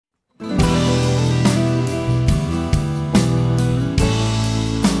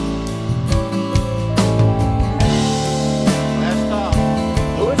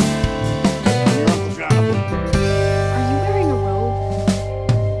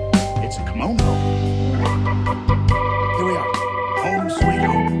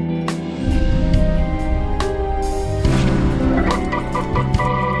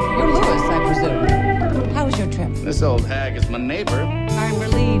This old hag is my neighbor. I'm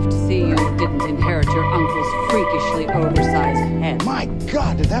relieved to see you didn't inherit your uncle's freakishly oversized head. My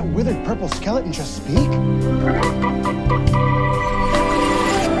God, did that withered purple skeleton just speak?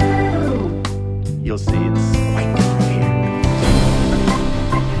 You'll see it's quite different here.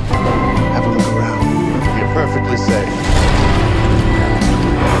 Have a look around. You're perfectly safe.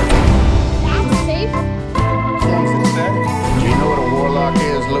 That's safe? Do you know what a warlock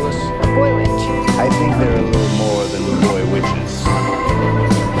is, Lewis? A boy witch. I think they're a little more than boy witches.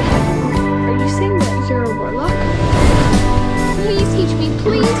 Are you saying that you're a warlock? Please teach me,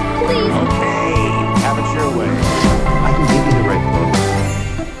 please, please. Okay, have it your way. I can give you the right book,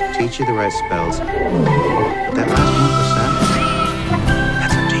 teach you the right spells. But that last 1%,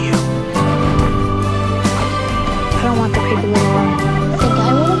 that's up to you. I don't want the creepy little one. Think I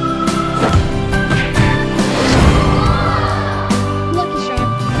will? Lucky charm.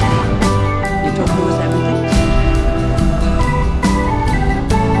 You told Lewis everything?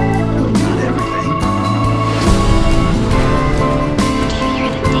 Not everything.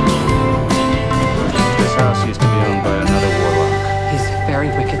 This house used to be owned by another warlock. He's very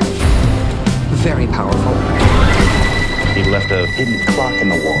wicked. Very powerful. He left a hidden clock in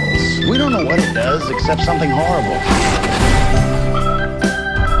the walls. We don't know what it does, except something horrible.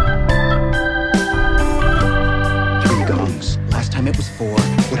 3 gongs. Last time it was 4.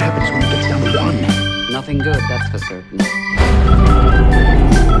 What happens when it gets down to 1? Nothing good, that's for certain.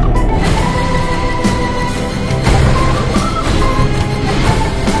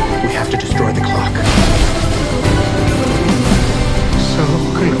 We have to destroy the clock. So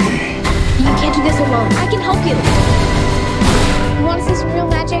creepy. You can't do this alone. I can help you. You want to see some real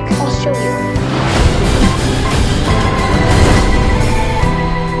magic? I'll show you.